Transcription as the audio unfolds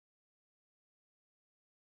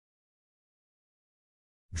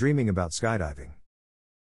Dreaming about skydiving.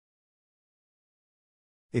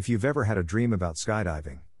 If you've ever had a dream about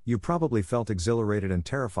skydiving, you probably felt exhilarated and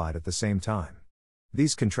terrified at the same time.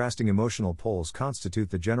 These contrasting emotional poles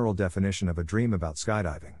constitute the general definition of a dream about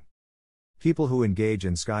skydiving. People who engage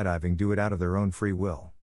in skydiving do it out of their own free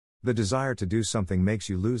will. The desire to do something makes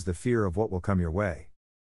you lose the fear of what will come your way.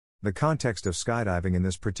 The context of skydiving in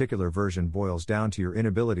this particular version boils down to your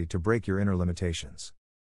inability to break your inner limitations.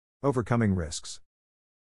 Overcoming risks.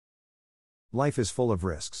 Life is full of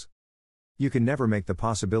risks. You can never make the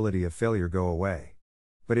possibility of failure go away.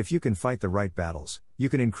 But if you can fight the right battles, you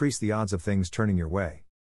can increase the odds of things turning your way.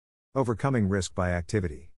 Overcoming risk by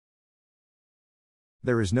activity.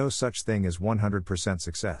 There is no such thing as 100%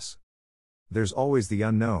 success. There's always the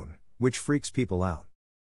unknown, which freaks people out.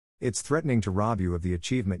 It's threatening to rob you of the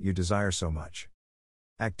achievement you desire so much.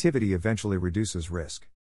 Activity eventually reduces risk.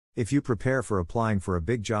 If you prepare for applying for a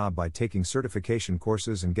big job by taking certification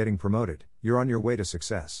courses and getting promoted, you're on your way to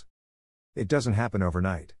success. It doesn't happen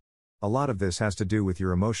overnight. A lot of this has to do with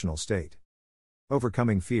your emotional state.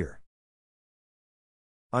 Overcoming fear.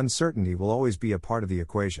 Uncertainty will always be a part of the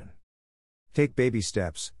equation. Take baby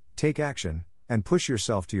steps, take action, and push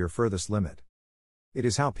yourself to your furthest limit. It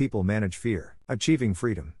is how people manage fear. Achieving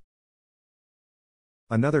freedom.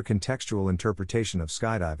 Another contextual interpretation of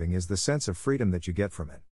skydiving is the sense of freedom that you get from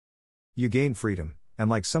it. You gain freedom, and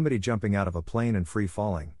like somebody jumping out of a plane and free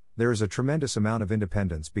falling, there is a tremendous amount of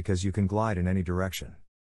independence because you can glide in any direction.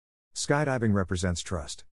 Skydiving represents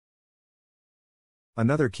trust.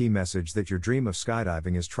 Another key message that your dream of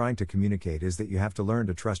skydiving is trying to communicate is that you have to learn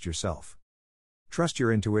to trust yourself. Trust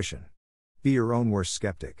your intuition. Be your own worst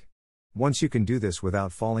skeptic. Once you can do this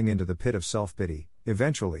without falling into the pit of self-pity,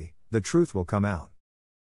 eventually, the truth will come out.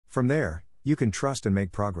 From there, you can trust and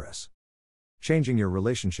make progress. Changing your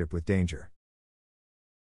relationship with danger.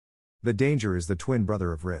 The danger is the twin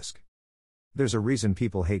brother of risk. There's a reason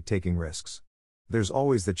people hate taking risks. There's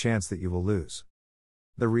always the chance that you will lose.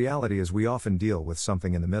 The reality is we often deal with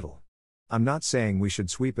something in the middle. I'm not saying we should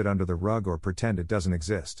sweep it under the rug or pretend it doesn't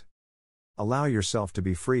exist. Allow yourself to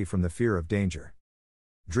be free from the fear of danger.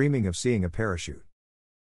 Dreaming of seeing a parachute.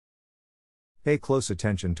 Pay close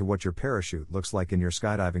attention to what your parachute looks like in your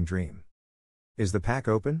skydiving dream. Is the pack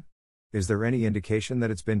open? Is there any indication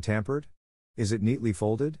that it's been tampered? Is it neatly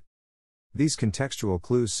folded? These contextual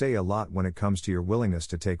clues say a lot when it comes to your willingness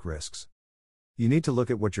to take risks. You need to look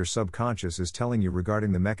at what your subconscious is telling you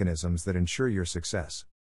regarding the mechanisms that ensure your success.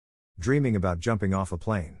 Dreaming about jumping off a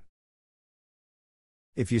plane.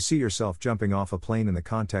 If you see yourself jumping off a plane in the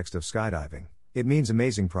context of skydiving, it means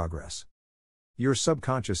amazing progress. Your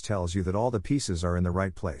subconscious tells you that all the pieces are in the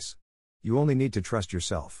right place. You only need to trust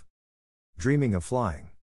yourself. Dreaming of flying.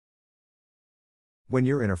 When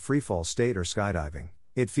you're in a freefall state or skydiving,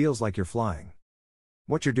 it feels like you're flying.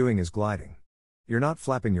 What you're doing is gliding. You're not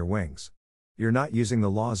flapping your wings. You're not using the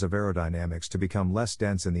laws of aerodynamics to become less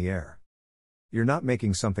dense in the air. You're not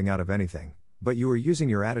making something out of anything, but you are using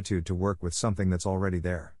your attitude to work with something that's already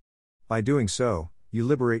there. By doing so, you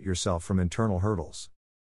liberate yourself from internal hurdles.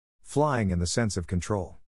 Flying in the sense of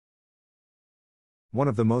control. One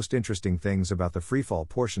of the most interesting things about the freefall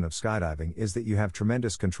portion of skydiving is that you have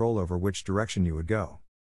tremendous control over which direction you would go.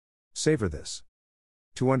 Savor this.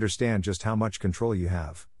 To understand just how much control you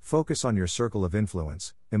have, focus on your circle of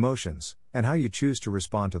influence, emotions, and how you choose to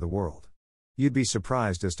respond to the world. You'd be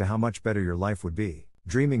surprised as to how much better your life would be.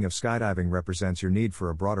 Dreaming of skydiving represents your need for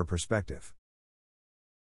a broader perspective.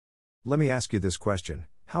 Let me ask you this question: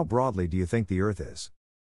 how broadly do you think the Earth is?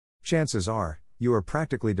 Chances are, you are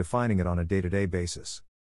practically defining it on a day-to-day basis.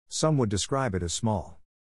 Some would describe it as small.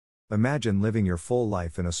 Imagine living your full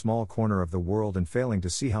life in a small corner of the world and failing to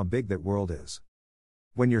see how big that world is.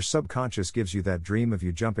 When your subconscious gives you that dream of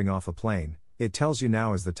you jumping off a plane, it tells you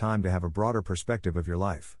now is the time to have a broader perspective of your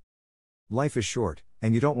life. Life is short,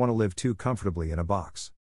 and you don't want to live too comfortably in a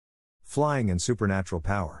box. Flying and supernatural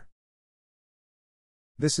power.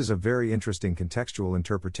 This is a very interesting contextual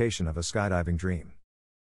interpretation of a skydiving dream.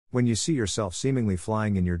 When you see yourself seemingly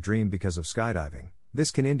flying in your dream because of skydiving,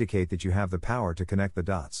 this can indicate that you have the power to connect the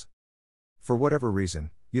dots. For whatever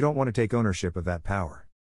reason, you don't want to take ownership of that power.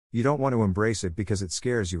 You don't want to embrace it because it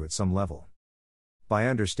scares you at some level. By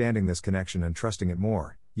understanding this connection and trusting it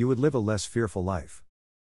more, you would live a less fearful life.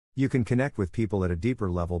 You can connect with people at a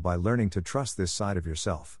deeper level by learning to trust this side of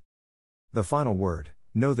yourself. The final word: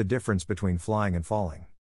 know the difference between flying and falling.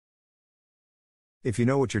 If you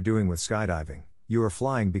know what you're doing with skydiving, you are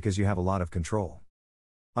flying because you have a lot of control.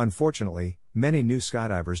 Unfortunately, many new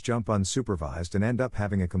skydivers jump unsupervised and end up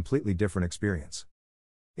having a completely different experience.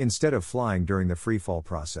 Instead of flying during the free fall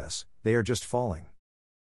process, they are just falling.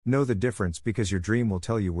 Know the difference because your dream will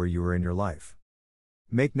tell you where you are in your life.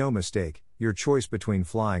 Make no mistake, your choice between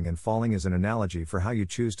flying and falling is an analogy for how you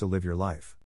choose to live your life.